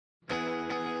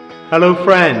Hello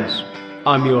friends,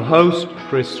 I'm your host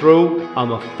Chris Thrall.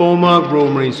 I'm a former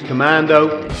Royal Marines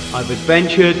Commando. I've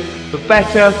adventured for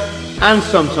better and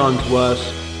sometimes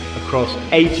worse across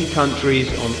 80 countries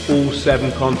on all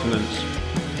 7 continents.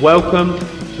 Welcome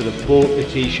to the Bought the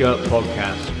T-Shirt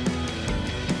podcast.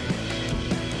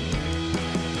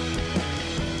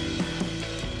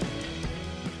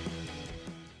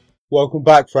 Welcome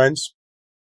back friends.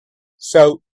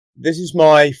 So this is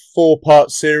my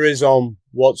 4-part series on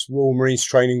what's Royal Marines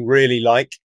training really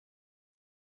like.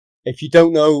 If you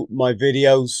don't know my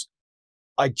videos,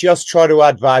 I just try to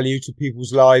add value to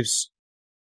people's lives,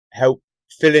 help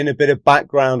fill in a bit of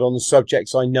background on the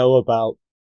subjects I know about,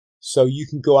 so you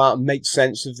can go out and make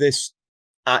sense of this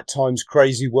at times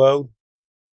crazy world.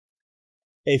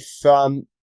 If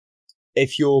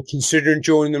you're considering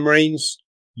joining the Marines,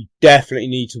 you definitely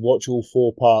need to watch all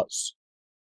 4 parts.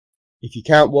 If you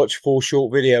can't watch 4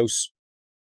 short videos,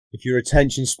 if your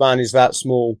attention span is that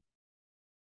small,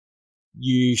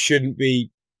 you shouldn't be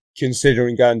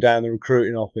considering going down the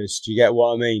recruiting office. Do you get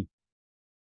what I mean?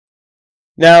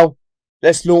 Now,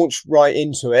 let's launch right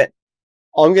into it.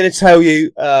 I'm going to tell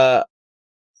you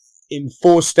in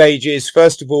 4 stages.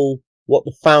 First of all, what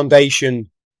the foundation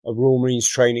of Royal Marines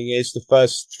training is. The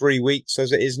first 3 weeks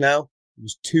as it is now. It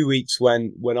was 2 weeks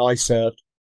when I served.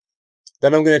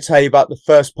 Then I'm going to tell you about the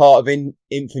first part of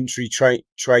infantry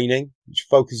training, which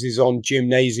focuses on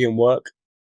gymnasium work.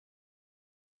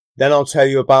 Then I'll tell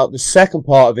you about the second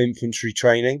part of infantry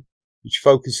training, which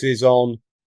focuses on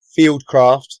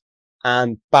fieldcraft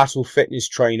and battle fitness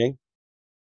training.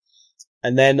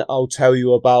 And then I'll tell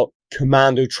you about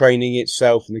commando training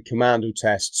itself and the commando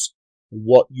tests, and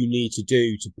what you need to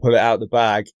do to pull it out of the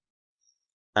bag.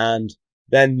 And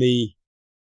then the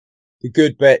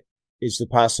good bit is the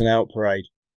passing out parade.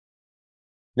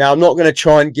 Now, I'm not going to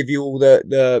try and give you all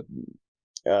the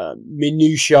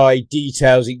minutiae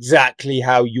details exactly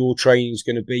how your training is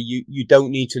going to be. You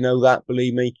don't need to know that,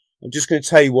 believe me. I'm just going to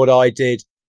tell you what I did,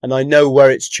 and I know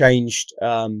where it's changed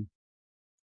over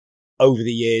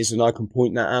the years, and I can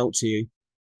point that out to you.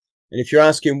 And if you're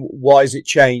asking why has it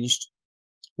changed,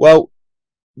 well,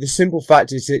 the simple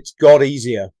fact is it's got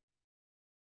easier.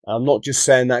 I'm not just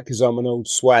saying that because I'm an old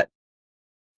sweat.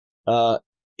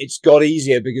 It's got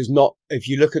easier because if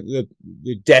you look at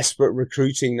the desperate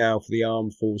recruiting now for the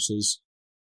armed forces,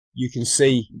 you can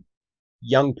see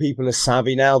young people are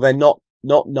savvy now. They're not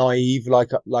naive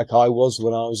like I was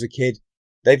when I was a kid.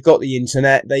 They've got the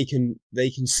internet. They can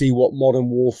see what modern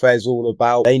warfare is all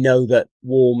about. They know that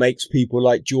war makes people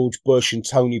like George Bush and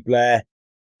Tony Blair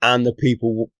and the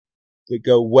people that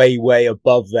go way, way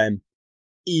above them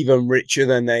even richer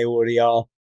than they already are.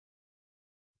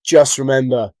 Just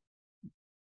remember,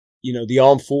 the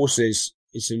armed forces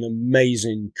is an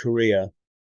amazing career,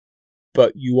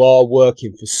 but you are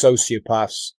working for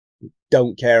sociopaths who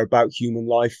don't care about human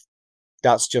life.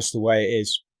 That's just the way it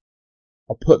is.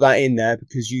 I'll put that in there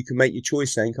because you can make your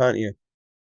choice then, can't you?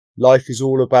 Life is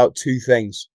all about 2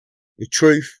 things, the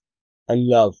truth and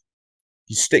love.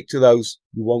 If you stick to those,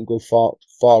 you won't go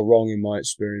far wrong in my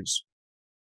experience.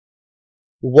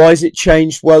 Why has it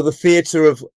changed? Well, the theatre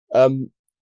of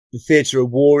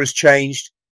war has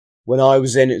changed. When I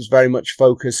was in, it was very much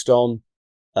focused on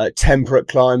temperate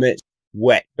climate,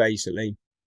 wet basically.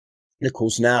 And of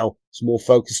course now it's more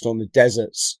focused on the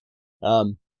deserts.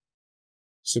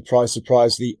 Surprise,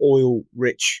 surprise, the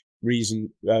oil-rich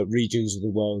regions of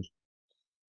the world.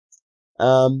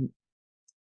 And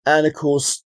of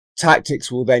course,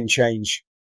 tactics will then change.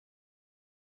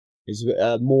 There's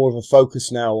more of a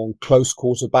focus now on close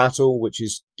quarter battle, which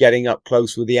is getting up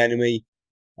close with the enemy.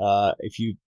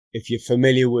 If you're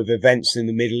familiar with events in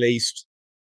the Middle East,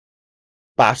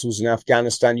 battles in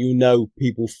Afghanistan, you know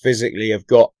people physically have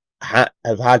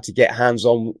had to get hands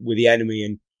on with the enemy,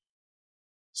 and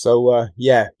so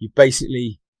you're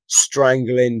basically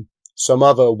strangling some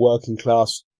other working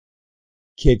class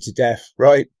kid to death,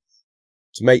 right?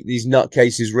 To make these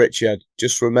nutcases richer.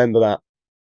 Just remember that.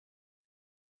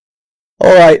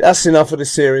 All right, that's enough of the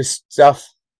serious stuff.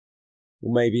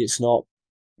 Well, maybe it's not,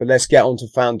 but let's get on to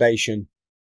foundation.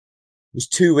 It was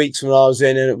 2 weeks when I was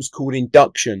in, and it was called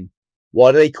induction.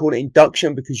 Why do they call it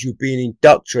induction? Because you're being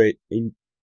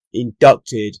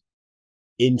inducted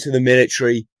into the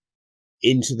military,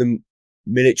 into the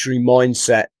military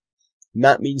mindset. And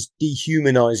that means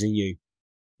dehumanizing you.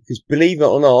 Because believe it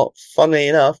or not, funnily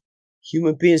enough,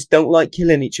 human beings don't like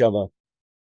killing each other.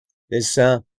 There's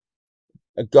a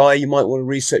guy you might want to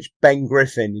research, Ben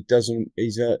Griffin.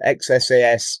 He's an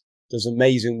ex-SAS, does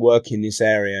amazing work in this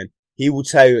area. And he will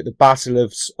tell you at the Battle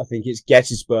of, I think it's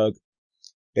Gettysburg,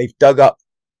 they've dug up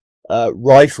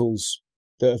rifles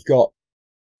that have got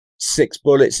 6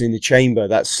 bullets in the chamber.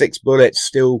 That's 6 bullets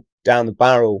still down the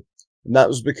barrel. And that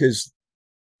was because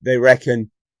they reckon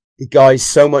the guys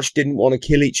so much didn't want to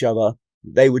kill each other.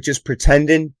 They were just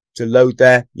pretending to load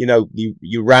their,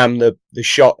 you ram the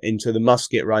shot into the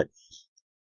musket, right?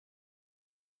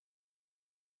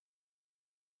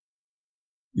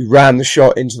 You ram the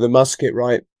shot into the musket,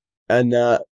 right? And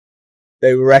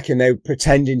they reckon they were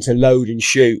pretending to load and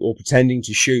shoot, or pretending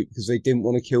to shoot, because they didn't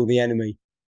want to kill the enemy.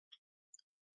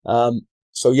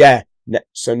 So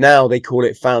now they call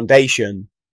it foundation,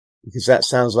 because that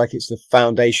sounds like it's the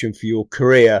foundation for your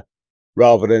career,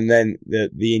 rather than then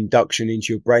the induction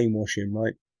into your brainwashing,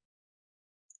 right?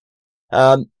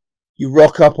 You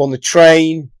rock up on the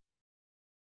train.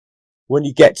 When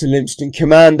you get to Lympstone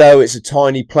Commando, it's a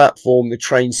tiny platform. The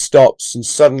train stops, and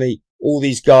suddenly all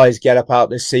these guys get up out of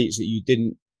their seats that you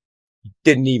didn't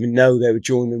even know they were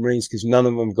joining the Marines, because none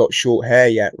of them got short hair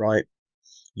yet, right?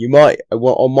 You might,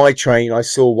 on my train, I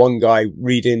saw one guy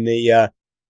reading reading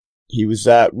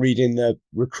the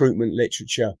recruitment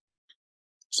literature,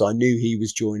 so I knew he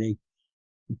was joining.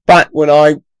 Back when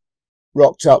I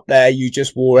rocked up there, you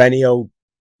just wore any old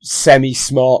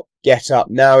semi-smart get up.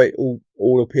 Now it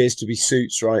all appears to be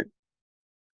suits, right?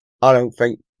 I don't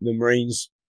think the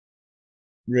Marines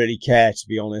really care, to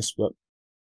be honest, but.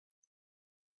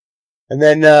 And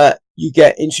then you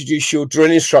get introduced to your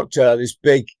drill instructor. This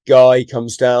big guy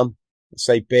comes down. I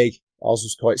say big. Ours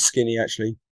was quite skinny,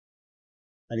 actually.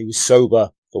 And he was sober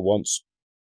for once.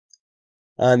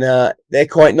 And they're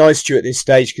quite nice to you at this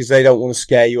stage, because they don't want to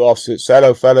scare you off. So it's,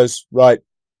 hello, fellas. Right.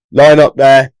 Line up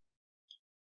there.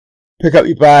 Pick up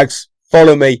your bags.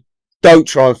 Follow me. Don't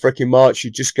try and frickin' march.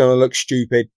 You're just going to look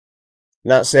stupid.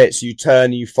 And that's it. So you turn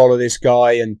and you follow this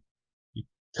guy, and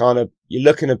you're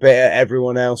looking a bit at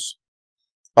everyone else.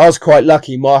 I was quite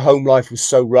lucky. My home life was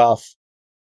so rough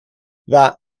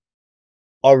that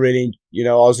I really,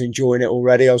 I was enjoying it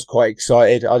already. I was quite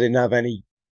excited. I didn't have any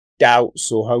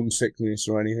doubts or homesickness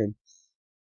or anything.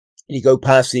 And you go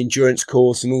past the endurance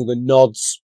course and all the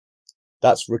nods.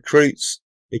 That's recruits.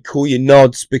 They call you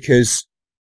nods because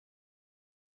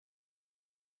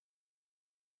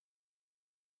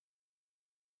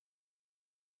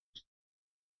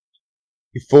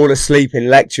you fall asleep in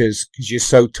lectures because you're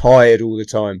so tired all the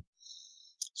time.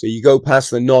 So you go past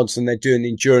the nods and they're doing the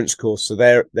endurance course. So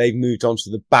they've moved on to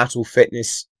the battle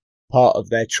fitness part of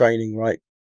their training, right?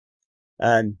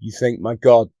 And you think, my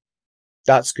God,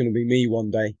 that's going to be me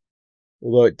one day.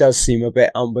 Although it does seem a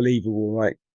bit unbelievable,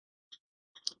 right?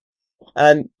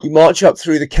 And you march up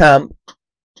through the camp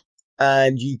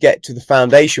and you get to the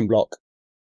foundation block.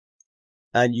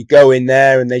 And you go in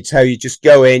there and they tell you, just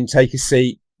go in, take a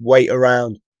seat, wait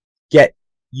around, get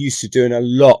used to doing a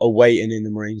lot of waiting in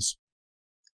the Marines.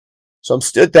 So I'm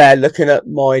stood there looking at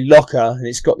my locker, and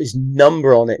it's got this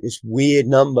number on it, this weird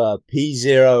number,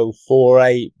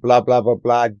 P048, blah, blah, blah,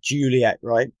 blah, Juliet,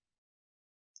 right?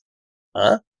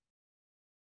 Huh?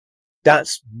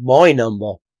 That's my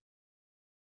number.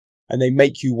 And they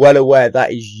make you well aware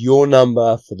that is your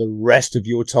number for the rest of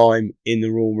your time in the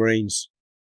Royal Marines.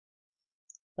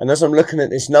 And as I'm looking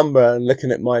at this number and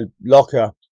looking at my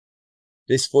locker,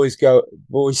 this voice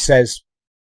says,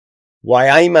 "Why,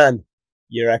 aye, man,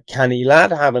 you're a canny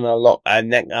lad having a lot of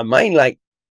neck of mine, like."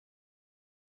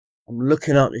 I'm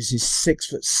looking up, this is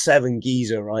 6'7"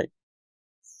 geezer, right?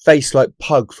 Face like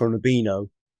Pug from the Beano.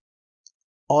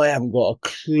 I haven't got a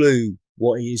clue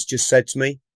what he has just said to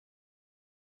me.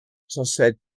 So I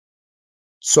said,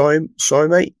 sorry,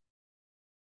 mate.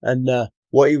 And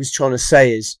what he was trying to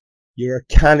say is, you're a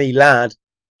canny lad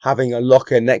having a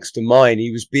locker next to mine.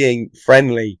 He was being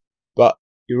friendly, but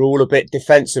you're all a bit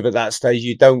defensive at that stage.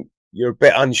 You're a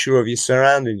bit unsure of your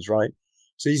surroundings, right?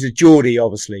 So he's a Geordie,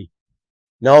 obviously.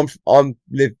 Now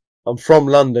I'm from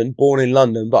London, born in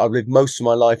London, but I've lived most of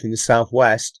my life in the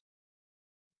Southwest.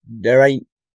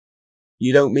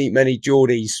 You don't meet many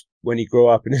Geordies when you grow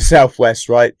up in the Southwest,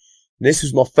 right? And this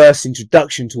was my first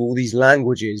introduction to all these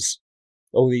languages,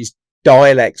 all these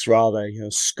dialects rather,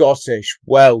 Scottish,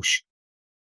 Welsh,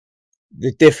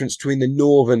 the difference between the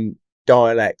northern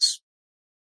dialects.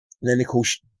 And then they call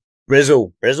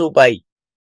Brizzle Bay.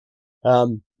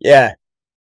 Yeah.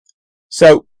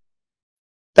 So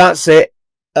that's it.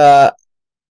 The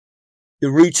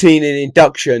routine in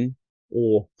induction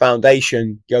or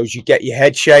foundation goes, you get your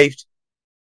head shaved.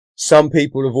 Some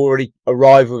people have already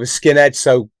arrived with a skinhead,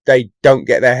 so they don't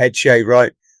get their head shaved,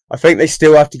 right? I think they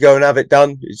still have to go and have it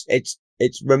done. It's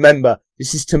remember,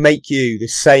 this is to make you the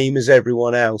same as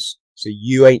everyone else. So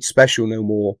you ain't special no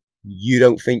more. You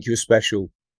don't think you're special.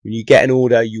 When you get an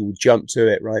order, you will jump to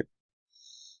it, right?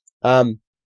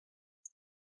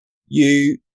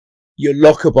 You Your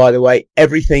locker, by the way,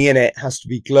 everything in it has to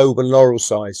be Globe and Laurel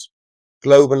size.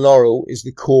 Globe and Laurel is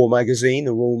the core magazine,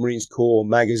 the Royal Marines core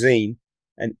magazine,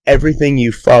 and everything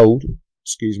you fold,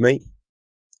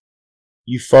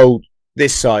 you fold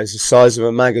this size, the size of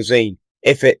a magazine,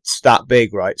 if it's that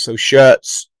big, right? So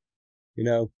shirts,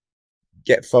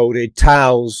 get folded,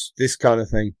 towels, this kind of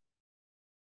thing.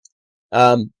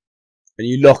 And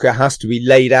your locker has to be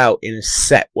laid out in a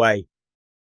set way.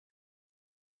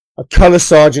 A colour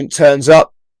sergeant turns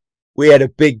up. We had a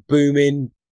big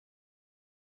booming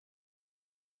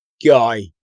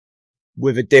guy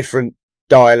with a different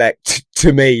dialect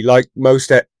to me, like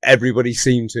most everybody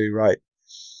seemed to, right?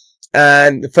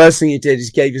 And the first thing he did is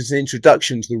gave us an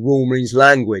introduction to the Royal Marines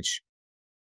language.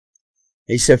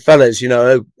 He said, fellas,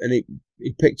 and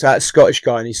he picked out a Scottish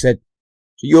guy and he said,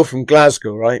 so you're from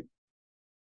Glasgow, right?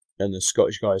 And the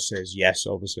Scottish guy says, yes,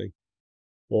 obviously.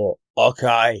 Well,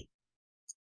 okay.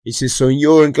 He says, so when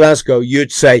you're in Glasgow,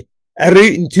 you'd say, a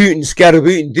rootin' tootin'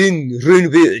 scaraboot doon, round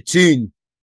about the tune.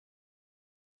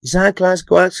 Is that a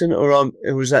Glasgow accent or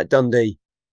was that Dundee?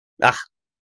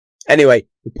 Anyway,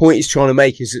 the point he's trying to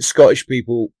make is that Scottish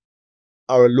people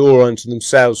are a law unto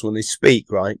themselves when they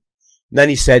speak, right? And then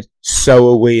he said,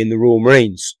 so are we in the Royal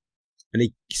Marines. And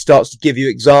he starts to give you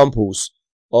examples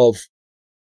of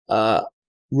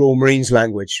Royal Marines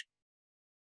language.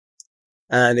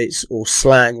 And or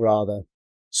slang rather.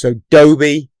 So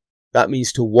doby, that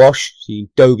means to wash. So you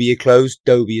doby your clothes,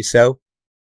 doby yourself.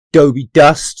 Doby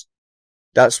dust,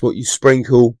 that's what you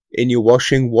sprinkle in your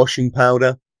washing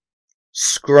powder.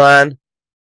 Scran,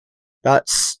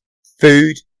 that's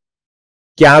food.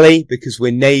 Galley, because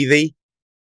we're Navy,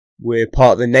 we're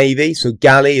part of the Navy, so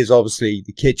galley is obviously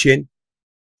the kitchen.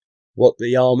 What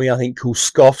the army, I think, calls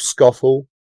scoffle.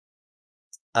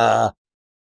 Trap,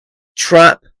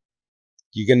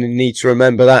 you're going to need to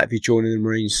remember that if you're joining the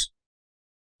Marines.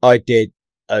 I did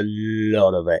a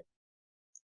lot of it.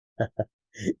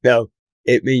 No,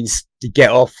 it means to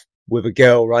get off with a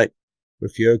girl, right?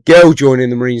 If you're a girl joining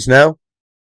the Marines now,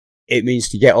 it means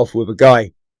to get off with a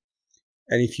guy.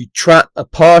 And if you trap a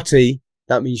party,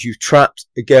 that means you've trapped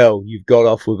a girl. You've got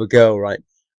off with a girl, right?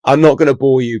 I'm not going to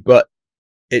bore you, but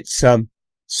it's, some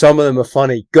of them are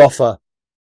funny. Goffer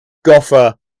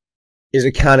is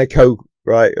a can of Coke,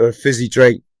 right? Or a fizzy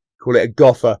drink. Call it a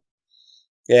goffer.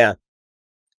 Yeah.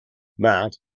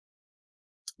 Mad.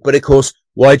 But of course,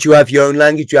 why do you have your own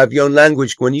language? You have your own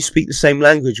language. When you speak the same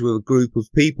language with a group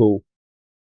of people,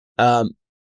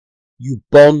 you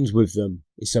bond with them.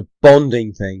 It's a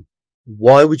bonding thing.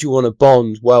 Why would you want to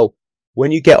bond? Well,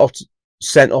 when you get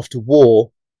sent off to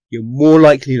war, you're more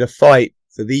likely to fight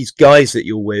for these guys that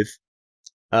you're with,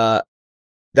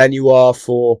 than you are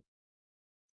for,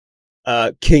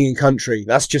 king and country.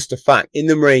 That's just a fact. In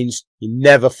the Marines, you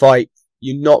never fight.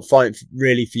 You're not fighting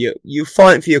really for you're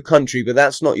fighting for your country, but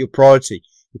that's not your priority.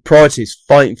 Your priority is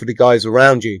fighting for the guys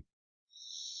around you.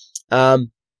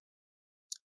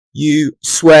 You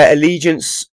swear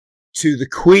allegiance to the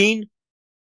Queen,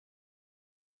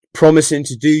 promising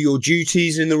to do your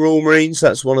duties in the Royal Marines.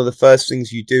 That's one of the first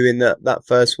things you do in that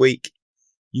first week.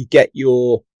 You get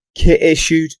your kit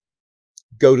issued,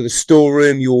 go to the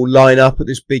storeroom, you all line up at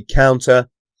this big counter.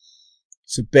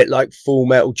 It's a bit like Full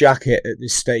Metal Jacket at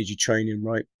this stage of training,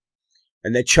 right?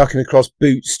 And they're chucking across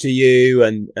boots to you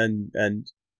and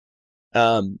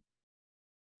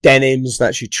denims,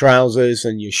 that's your trousers,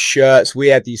 and your shirts. We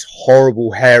had these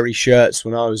horrible hairy shirts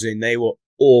when I was in. They were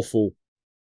awful.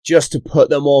 Just to put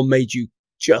them on made you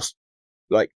just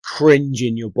like cringe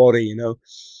in your body,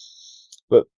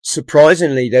 But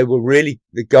surprisingly,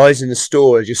 the guys in the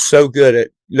store are just so good at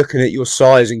looking at your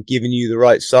size and giving you the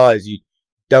right size. You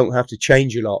don't have to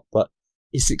change a lot, but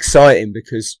it's exciting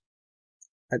because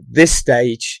at this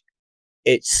stage,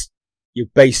 it's your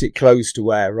basic clothes to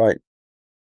wear, right?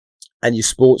 And your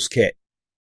sports kit.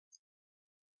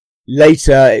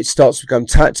 Later, it starts to become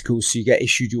tactical, so you get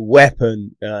issued your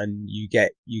weapon, and you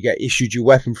get issued your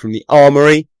weapon from the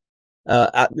armory.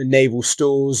 At the naval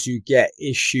stores, you get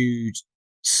issued,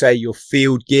 say, your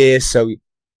field gear. So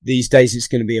these days, it's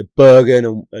going to be a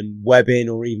Bergen and webbing,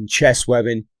 or even chest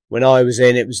webbing. When I was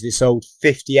in, it was this old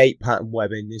 58 pattern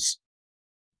webbing, this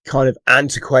kind of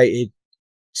antiquated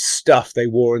stuff they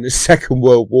wore in the Second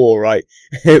World War, right?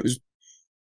 It was,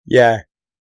 yeah.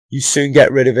 You soon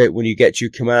get rid of it when you get to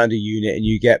your commander unit and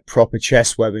you get proper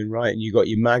chest webbing, right? And you got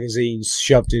your magazines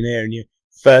shoved in here and your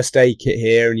first aid kit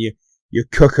here and your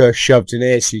cooker shoved in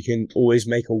here so you can always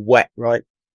make a wet, right?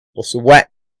 What's a wet?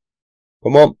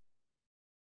 Come on.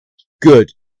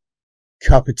 Good.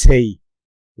 Cup of tea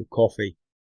or coffee.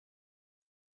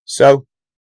 So,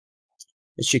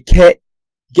 it's your kit.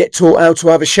 Get taught how to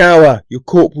have a shower. Your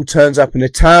corporal turns up in a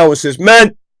towel and says,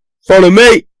 "Men, follow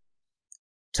me."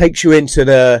 Takes you into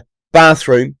the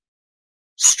bathroom,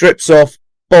 strips off,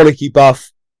 bollocky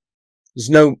buff. There's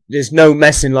no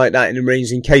messing like that in the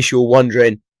Marines. In case you're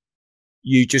wondering,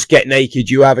 you just get naked,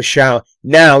 you have a shower.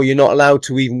 Now you're not allowed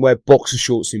to even wear boxer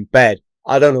shorts in bed.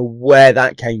 I don't know where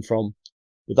that came from,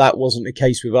 but that wasn't the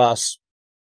case with us.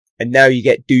 And now you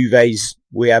get duvets.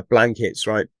 We have blankets,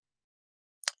 right?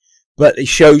 But it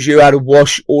shows you how to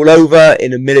wash all over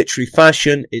in a military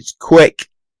fashion. It's quick,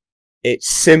 it's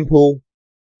simple,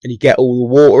 and you get all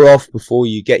the water off before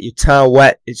you get your towel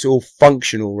wet. It's all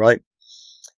functional, right?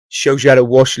 Shows you how to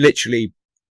wash literally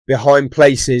behind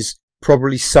places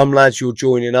probably some lads you're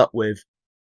joining up with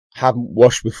haven't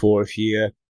washed before, if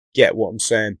you get what I'm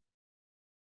saying.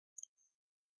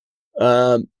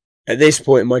 At this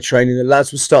point in my training, the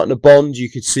lads were starting to bond. You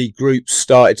could see groups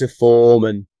started to form,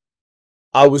 and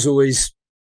I was always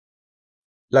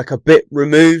like a bit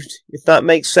removed, if that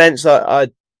makes sense. I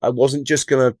wasn't just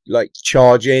gonna like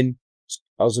charge in.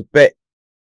 I was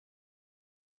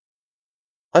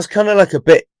kind of like a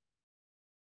bit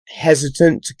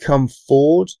hesitant to come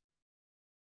forward.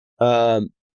 But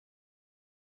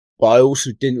I also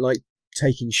didn't like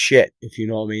taking shit, if you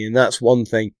know what I mean. And that's one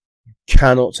thing. You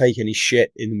cannot take any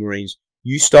shit in the Marines.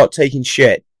 You start taking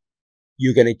shit,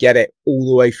 you're going to get it all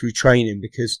the way through training,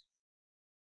 because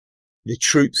the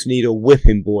troops need a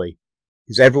whipping boy.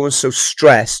 Because everyone's so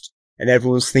stressed and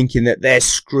everyone's thinking that they're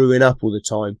screwing up all the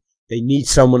time. They need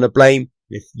someone to blame.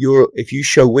 If you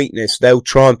show weakness, they'll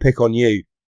try and pick on you.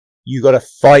 You got to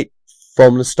fight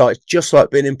from the start. It's just like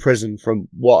being in prison, from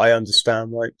what I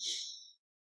understand, right?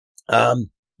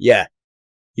 Yeah,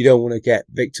 you don't want to get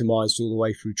victimized all the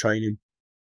way through training.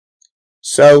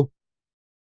 So,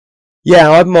 yeah,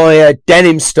 I had my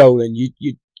denim stolen.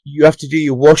 You have to do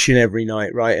your washing every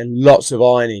night, right? And lots of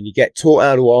ironing. You get taught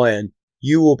how to iron.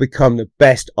 You will become the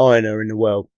best ironer in the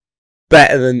world.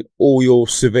 Better than all your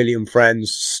civilian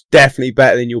friends. Definitely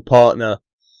better than your partner.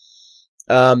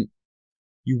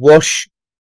 You wash.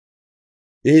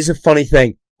 Here's a funny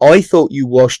thing. I thought you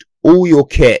washed all your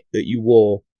kit that you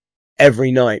wore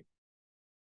every night.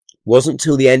 Wasn't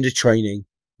till the end of training.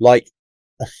 Like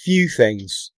a few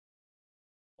things,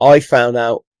 I found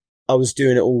out I was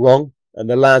doing it all wrong, and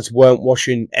the lads weren't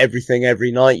washing everything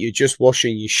every night. You're just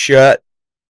washing your shirt.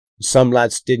 Some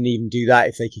lads didn't even do that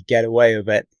if they could get away with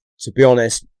it. To be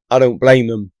honest, I don't blame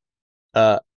them,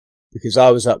 because I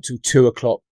was up till 2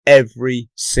 o'clock every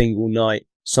single night,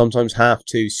 sometimes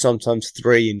 2:30, sometimes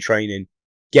 3 in training,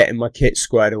 getting my kit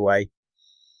squared away.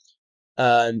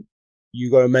 And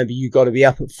you got to remember, you got to be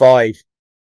up at 5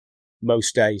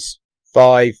 most days.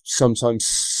 5, sometimes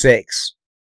 6,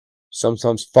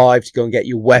 sometimes 5 to go and get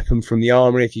your weapon from the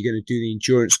armory if you're going to do the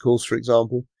endurance course, for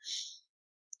example.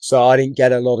 So I didn't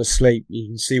get a lot of sleep. You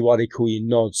can see why they call you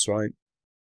nods, right?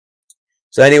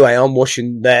 So anyway, I'm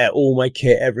washing all my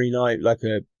kit every night like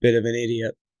a bit of an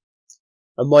idiot.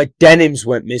 And my denims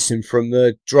went missing from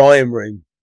the drying room.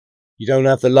 You don't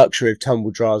have the luxury of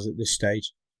tumble dryers at this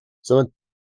stage.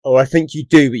 Or I think you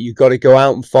do, but you've got to go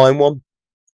out and find one.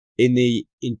 In the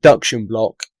induction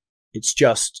block, it's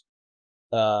just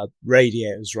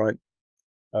radiators, right?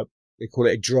 They call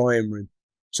it a drying room.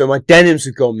 So my denims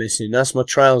have gone missing. That's my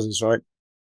trousers, right?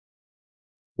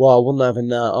 Well, I wasn't having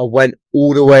that. I went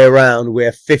all the way around. We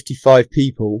have 55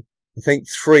 people. I think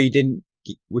 3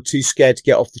 were too scared to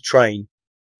get off the train.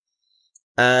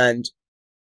 And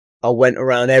I went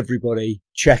around everybody,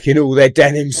 checking all their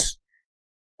denims,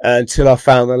 until I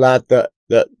found the lad that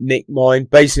nicked mine.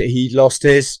 Basically, he lost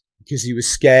his because he was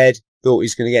scared, thought he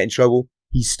was going to get in trouble.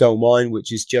 He stole mine,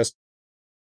 which is just,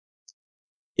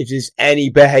 if there's any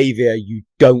behaviour you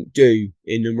don't do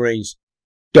in the Marines,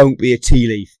 don't be a tea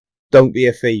leaf. Don't be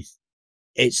a thief.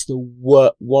 It's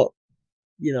probably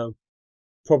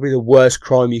the worst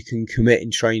crime you can commit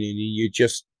in training.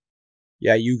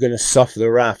 You're going to suffer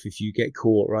the wrath if you get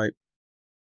caught, right?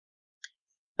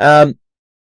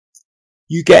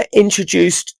 You get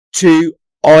introduced to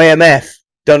IMF.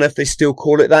 Don't know if they still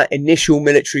call it that. Initial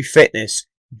military fitness.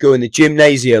 You go in the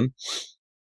gymnasium,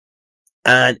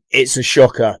 and it's a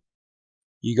shocker.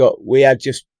 We had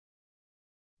just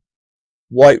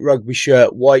white rugby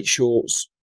shirt, white shorts,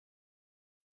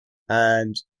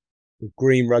 and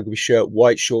green rugby shirt,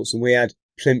 white shorts, and we had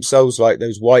plimsolls, like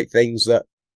those white things that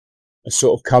are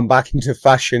sort of come back into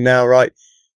fashion now, right?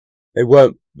 They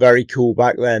weren't very cool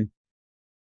back then.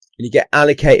 And you get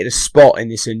allocated a spot in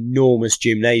this enormous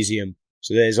gymnasium.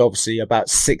 So there's obviously about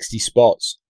 60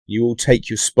 spots. You all take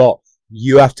your spot.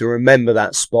 You have to remember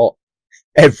that spot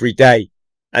every day.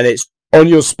 And it's on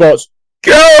your spots.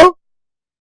 Go!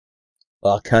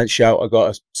 I can't shout. I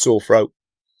got a sore throat.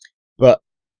 But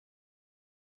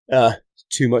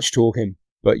too much talking.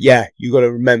 But yeah, you got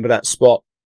to remember that spot.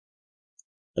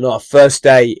 And our first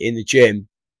day in the gym,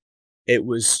 we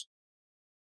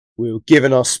were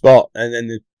given our spot, and then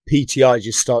the PTI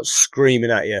just starts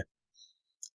screaming at you.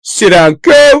 Sit down,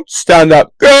 go! Stand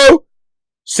up, go!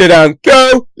 Sit down,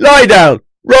 go! Lie down!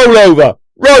 Roll over!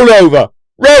 Roll over!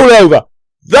 Roll over!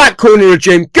 That corner of the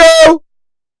gym, go!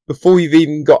 Before you've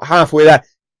even got halfway there,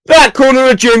 that corner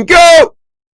of the gym, go!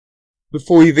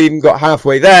 Before you've even got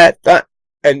halfway there,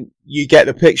 and you get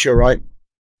the picture, right?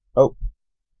 Oh.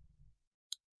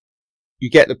 You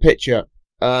get the picture.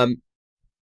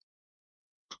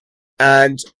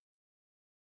 And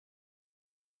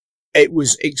it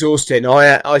was exhausting.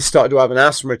 I started to have an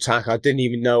asthma attack. I didn't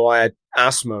even know I had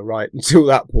asthma, right, until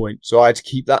that point. So I had to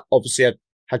keep that, obviously I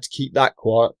had to keep that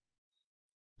quiet.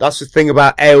 That's the thing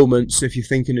about ailments, if you're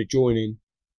thinking of joining.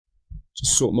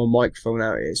 Just sort my microphone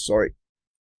out here, sorry.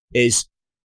 Is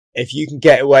if you can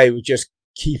get away with just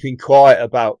keeping quiet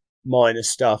about minor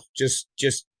stuff, just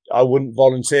I wouldn't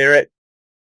volunteer it.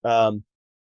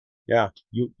 Yeah,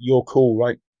 you're cool,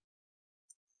 right?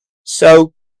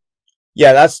 So,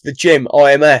 yeah, that's the gym,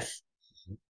 IMF.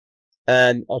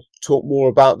 And I'll talk more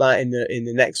about that in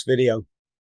the next video.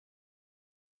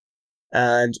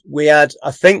 And we had,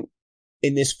 I think,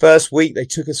 in this first week, they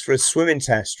took us for a swimming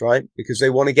test, right? Because they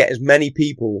want to get as many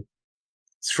people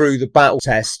through the battle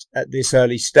test at this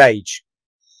early stage.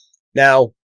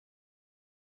 Now,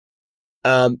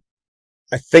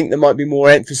 I think there might be more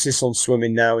emphasis on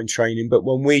swimming now in training, but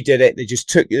when we did it, they just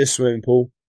took you to the swimming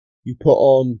pool. You put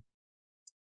on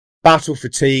battle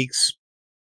fatigues.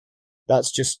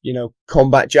 That's just,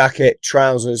 combat jacket,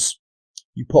 trousers.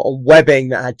 You put on webbing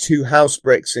that had 2 house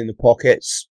bricks in the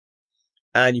pockets.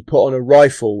 And you put on a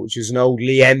rifle, which is an old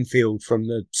Lee Enfield from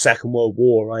the Second World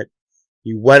War, right?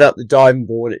 You went up the diving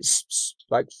board. It's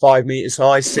like 5 meters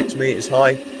high, 6 meters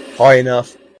high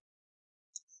enough.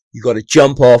 You got to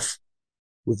jump off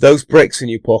with those bricks in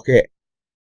your pocket.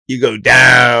 You go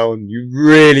down. You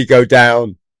really go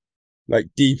down, like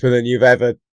deeper than you've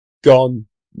ever gone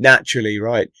naturally,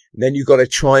 right? And then you got to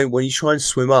try, when you try and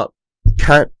swim up, you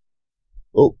can't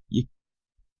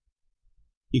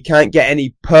get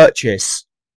any purchase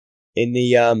in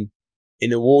the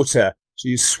water. So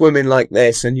you're swimming like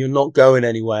this and you're not going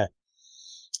anywhere.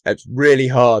 It's really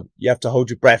hard. You have to hold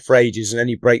your breath for ages and then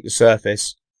you break the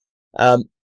surface.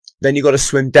 Then you got to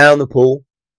swim down the pool.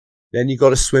 Then you got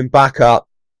to swim back up.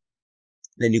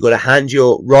 Then you got to hand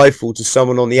your rifle to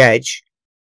someone on the edge.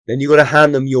 Then you got to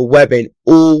hand them your webbing,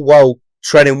 all while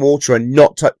treading water and you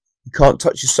can't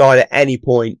touch your side at any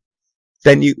point.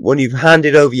 Then when you've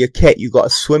handed over your kit, you've got to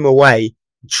swim away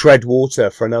and tread water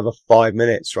for another 5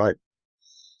 minutes, right?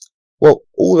 Well,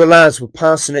 all the lads were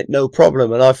passing it no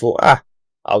problem. And I thought,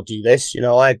 I'll do this.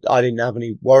 I didn't have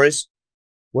any worries.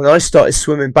 When I started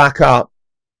swimming back up,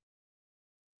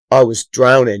 I was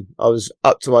drowning. I was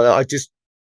up to I just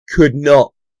could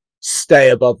not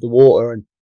stay above the water. And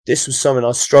this was something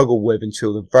I struggled with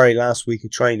until the very last week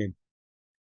of training.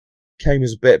 Came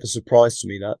as a bit of a surprise to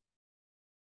me, that.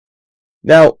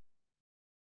 Now,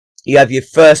 you have your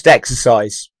first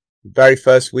exercise. The very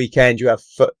first weekend, you have,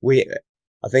 I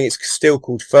think it's still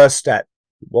called First Step.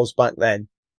 It was back then.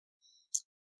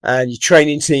 And your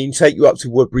training team take you up to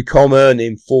Woodbury Common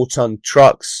in 4-ton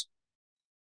trucks.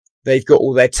 They've got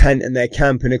all their tent and their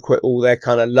camping equipment, all their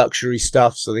kind of luxury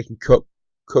stuff, so they can cook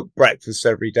breakfast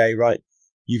every day, right?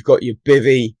 You've got your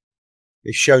bivvy.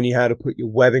 They've shown you how to put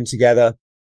your webbing together.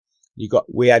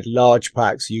 We had large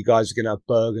packs. You guys are going to have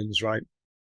Bergens, right?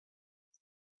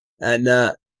 And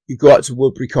you go up to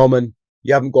Woodbury Common.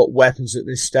 You haven't got weapons at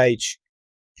this stage.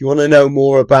 If you want to know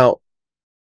more a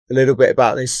little bit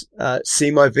about this, see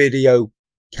my video,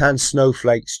 Can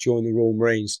Snowflakes Join the Royal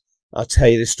Marines? I'll tell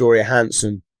you the story of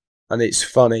Hanson, and it's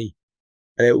funny,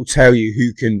 and it will tell you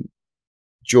who can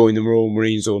join the Royal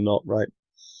Marines or not, right?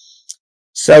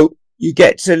 So you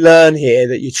get to learn here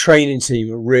that your training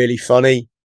team are really funny.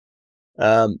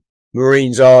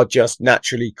 Marines are just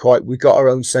naturally we've got our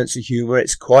own sense of humour.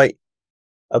 It's quite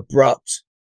abrupt,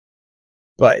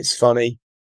 but it's funny.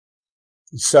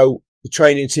 So the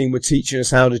training team were teaching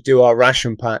us how to do our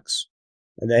ration packs,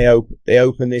 and they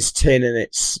open this tin, and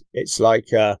it's like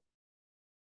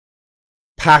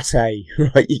pate,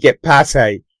 right? You get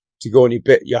pate to go on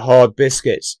your hard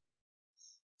biscuits,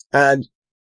 and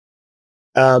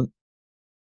one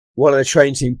of the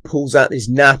training team pulls out this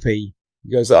nappy.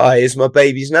 He goes, here's my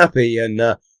baby's nappy,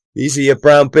 and these are your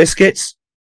brown biscuits.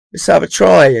 Let's have a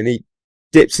try. And he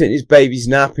dips in his baby's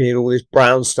nappy and all this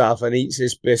brown stuff and eats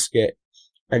this biscuit.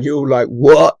 And you're all like,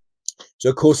 what? So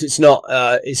of course it's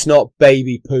not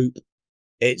baby poop.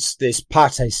 It's this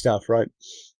pate stuff, right?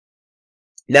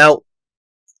 Now,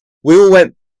 we all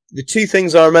went, the two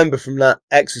things I remember from that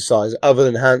exercise, other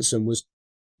than Hanson, was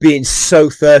being so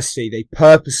thirsty. They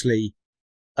purposely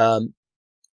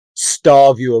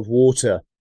starve you of water.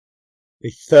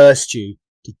 They thirst you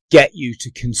to get you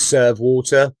to conserve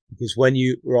water, because when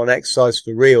you are on exercise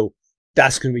for real,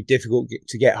 that's going to be difficult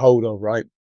to get hold of, right?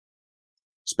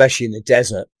 Especially in the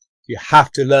desert. You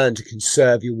have to learn to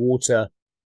conserve your water.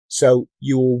 So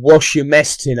you will wash your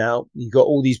mess tin out. You've got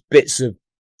all these bits of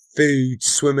food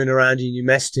swimming around in your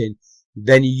mess tin.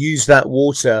 Then you use that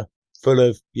water full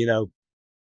of,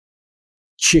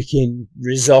 chicken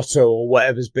risotto or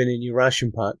whatever's been in your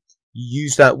ration pack. You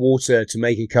use that water to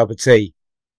make a cup of tea.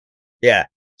 Yeah,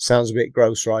 sounds a bit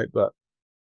gross, right? But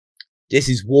this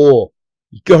is war.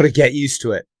 You've got to get used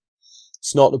to it.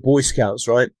 It's not the Boy Scouts,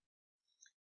 right?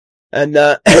 And,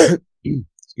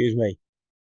 excuse me.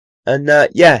 And,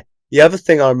 yeah, the other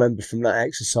thing I remember from that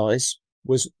exercise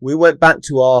was we went back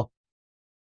to our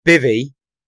bivvy,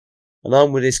 and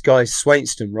I'm with this guy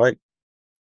Swainston, right?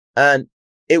 And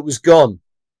it was gone.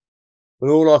 And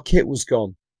all our kit was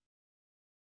gone.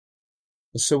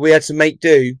 And so we had to make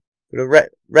do for the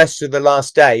rest of the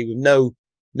last day with no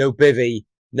bivvy,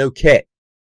 no kit.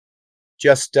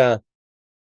 Just our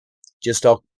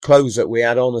clothes that we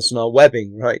had on us and our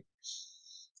webbing, right?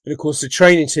 And of course the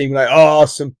training team were like,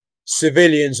 some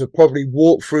civilians have probably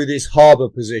walked through this harbour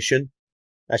position.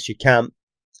 That's your camp.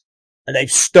 And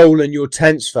they've stolen your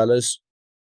tents, fellas.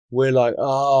 We're like,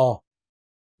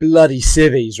 bloody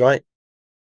civvies, right?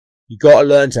 You got to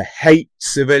learn to hate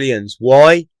civilians.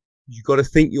 Why? You got to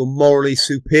think you're morally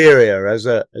superior as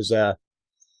a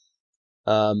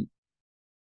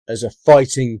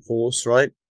fighting force,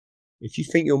 right? If you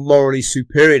think you're morally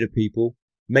superior to people,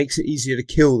 it makes it easier to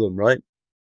kill them, right?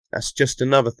 That's just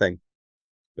another thing.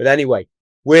 But anyway,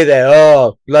 we're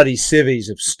there. Bloody civvies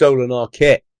have stolen our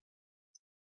kit.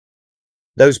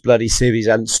 Those bloody civvies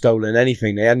hadn't stolen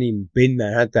anything. They hadn't even been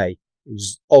there, had they? It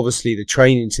was obviously the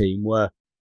training team were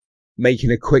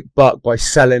making a quick buck by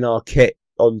selling our kit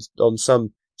on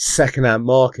some second-hand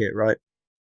market, right?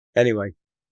 Anyway,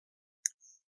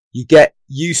 you get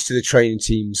used to the training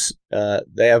teams.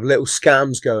 They have little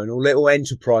scams going, or little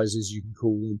enterprises, you can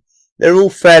call them. They're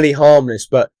all fairly harmless,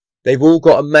 but they've all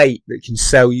got a mate that can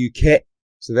sell you kit.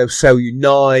 So they'll sell you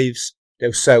knives,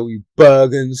 they'll sell you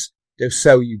Bergens, they'll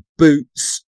sell you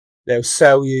boots, they'll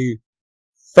sell you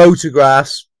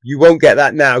photographs. You won't get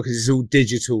that now because it's all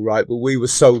digital, right? But we were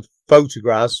sold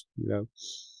photographs,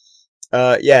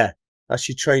 yeah, that's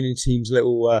your training team's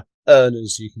little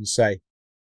earners, you can say.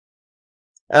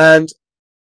 And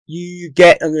you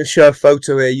get, I'm going to show a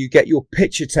photo here, you get your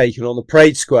picture taken on the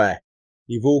parade square.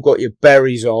 You've all got your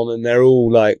berries on and they're all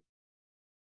like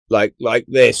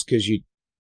this, because you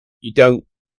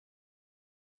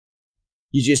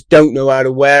just don't know how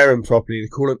to wear them properly. They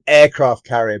call them aircraft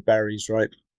carrier berries, right?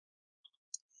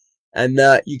 And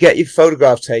you get your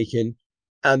photograph taken,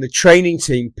 and the training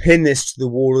team pin this to the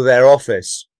wall of their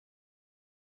office.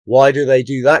 Why do they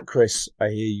do that, Chris? I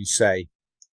hear you say.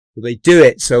 Well, they do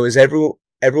it so as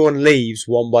everyone leaves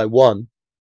one by one.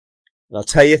 And I'll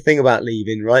tell you a thing about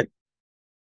leaving, right?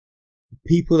 The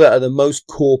people that are the most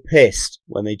core pissed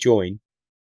when they join.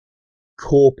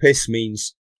 Core piss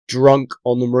means drunk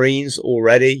on the Marines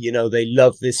already. They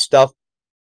love this stuff.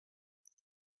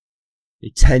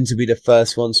 They tend to be the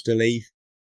first ones to leave,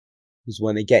 because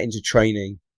when they get into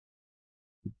training,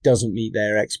 it doesn't meet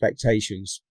their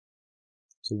expectations.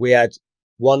 So we had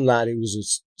one lad who was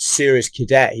a serious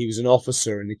cadet. He was an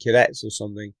officer in the cadets or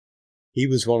something. He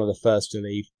was one of the first to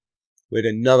leave. We had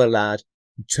another lad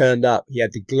who turned up. He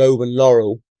had the Globe and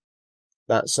Laurel.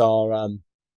 That's our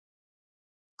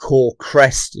corps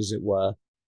crest, as it were.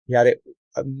 He had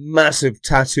a massive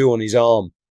tattoo on his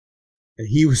arm. And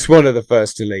he was one of the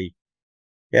first to leave.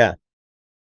 Yeah.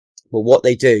 But what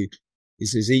they do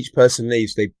is as each person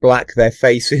leaves, they black their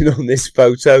face in on this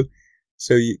photo.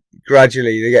 So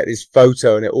gradually they get this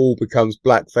photo and it all becomes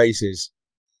black faces.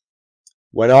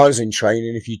 When I was in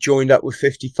training, if you joined up with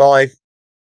 55,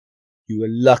 you were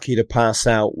lucky to pass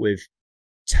out with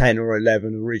 10 or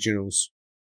 11 originals.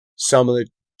 Some of the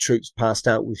troops passed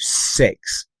out with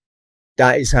 6.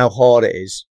 That is how hard it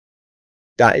is.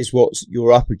 That is what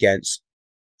you're up against.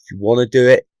 If you want to do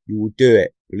it, you will do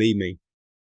it. Believe me.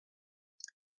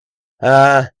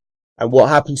 And what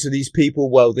happens to these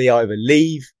people? Well, they either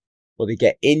leave or they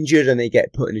get injured and they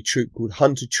get put in a troop called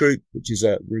Hunter Troop, which is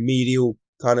a remedial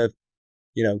kind of,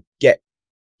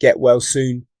 get well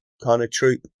soon kind of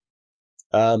troop.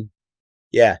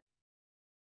 Yeah.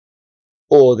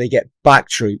 Or they get back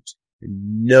trooped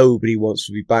and nobody wants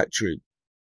to be back troop.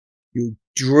 Your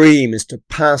dream is to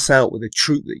pass out with a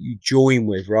troop that you join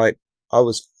with, right? I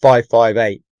was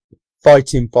 558,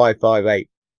 fighting 558.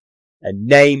 A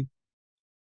name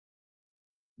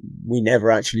we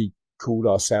never actually called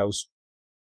ourselves.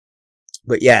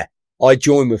 But yeah, I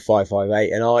joined with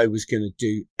 558 and I was going to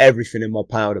do everything in my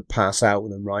power to pass out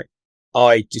with them, right?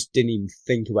 I just didn't even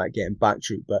think about getting back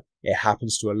troop, but it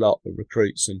happens to a lot of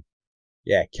recruits, and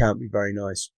yeah, it can't be very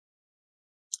nice.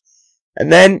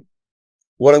 And then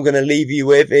what I'm going to leave you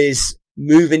with is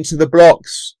move into the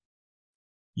blocks.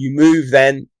 You move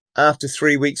then, after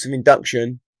 3 weeks of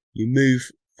induction, you move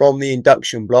from the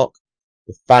induction block,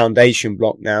 the foundation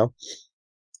block now,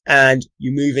 and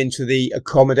you move into the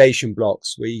accommodation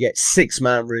blocks where you get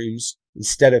 6-man rooms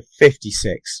instead of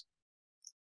 56.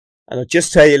 And I'll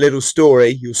just tell you a little story.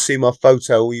 You'll see my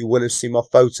photo, or you will have seen my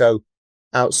photo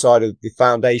outside of the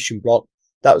foundation block.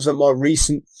 That was at my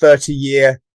recent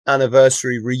 30-year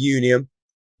anniversary reunion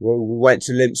where we went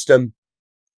to Lympstone.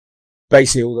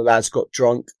 Basically, all the lads got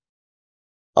drunk.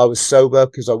 I was sober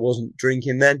because I wasn't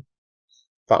drinking then. In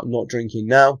fact, I'm not drinking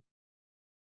now.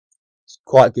 It's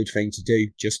quite a good thing to do.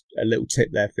 Just a little tip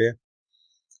there for you.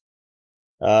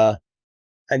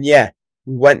 And yeah,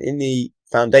 we went in the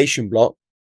foundation block,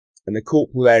 and the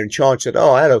corporal there in charge said,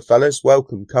 "Oh, hello fellas,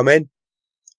 welcome, come in.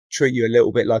 Treat you a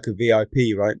little bit like a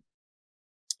VIP, right?"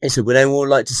 He said, "Would anyone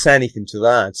like to say anything to the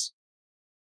lads?"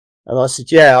 And I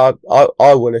said, "Yeah,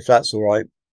 I will, if that's all right."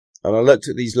 And I looked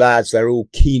at these lads, they're all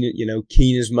keen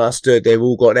as mustard. They've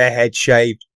all got their head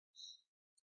shaved.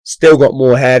 Still got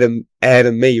more hair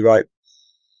than me, right?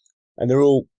 And they're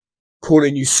all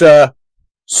calling you sir,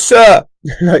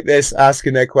 like this,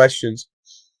 asking their questions.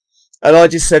 And I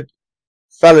just said,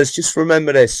 "Fellas, just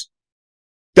remember this.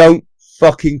 Don't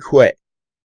fucking quit.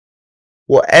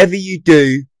 Whatever you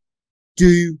do,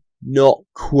 do not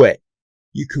quit.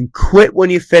 You can quit when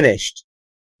you're finished.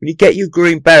 When you get your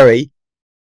green beret,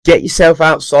 get yourself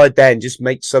outside there and just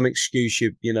make some excuse. I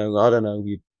don't know,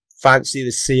 you fancy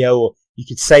the CO, or you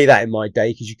could say that in my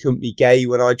day because you couldn't be gay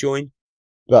when I joined.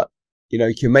 But,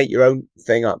 you can make your own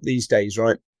thing up these days,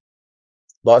 right?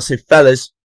 But I said,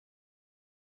 fellas,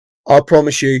 I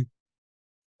promise you,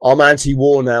 I'm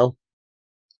anti-war now.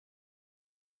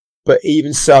 But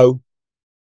even so,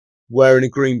 wearing a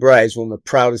green beret is one of the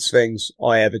proudest things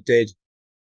I ever did.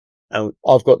 And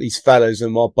I've got these fellas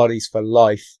and my buddies for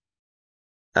life.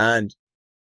 And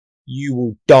you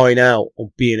will dine out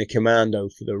on being a commando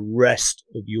for the rest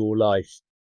of your life.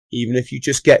 Even if you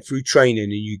just get through training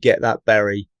and you get that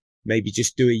beret, maybe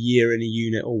just do a year in a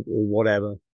unit or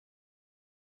whatever.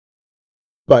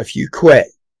 But if you quit,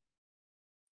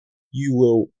 you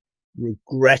will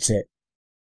regret it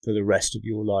for the rest of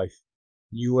your life.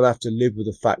 You will have to live with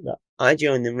the fact that I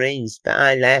joined the Marines, but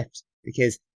I left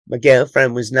because my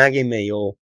girlfriend was nagging me,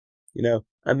 or,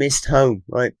 I missed home,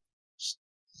 right?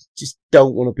 Just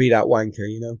don't want to be that wanker,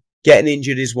 Getting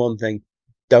injured is one thing.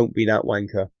 Don't be that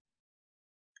wanker.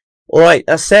 Alright,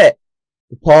 that's it.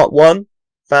 Part 1,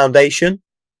 foundation.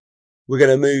 We're going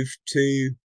to move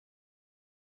to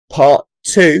part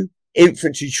 2,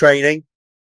 infantry training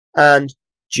and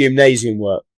gymnasium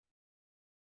work.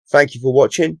 Thank you for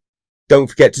watching. Don't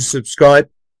forget to subscribe,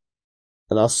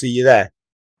 and I'll see you there.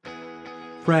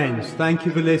 Friends, thank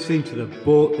you for listening to the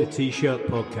Bought the T-Shirt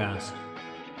podcast.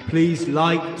 Please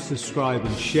like, subscribe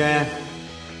and share,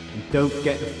 and don't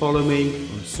forget to follow me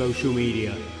on social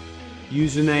media.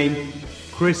 Username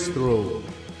Chris Thrall,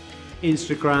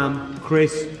 Instagram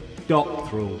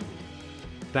Chris.Thrall.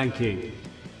 Thank you.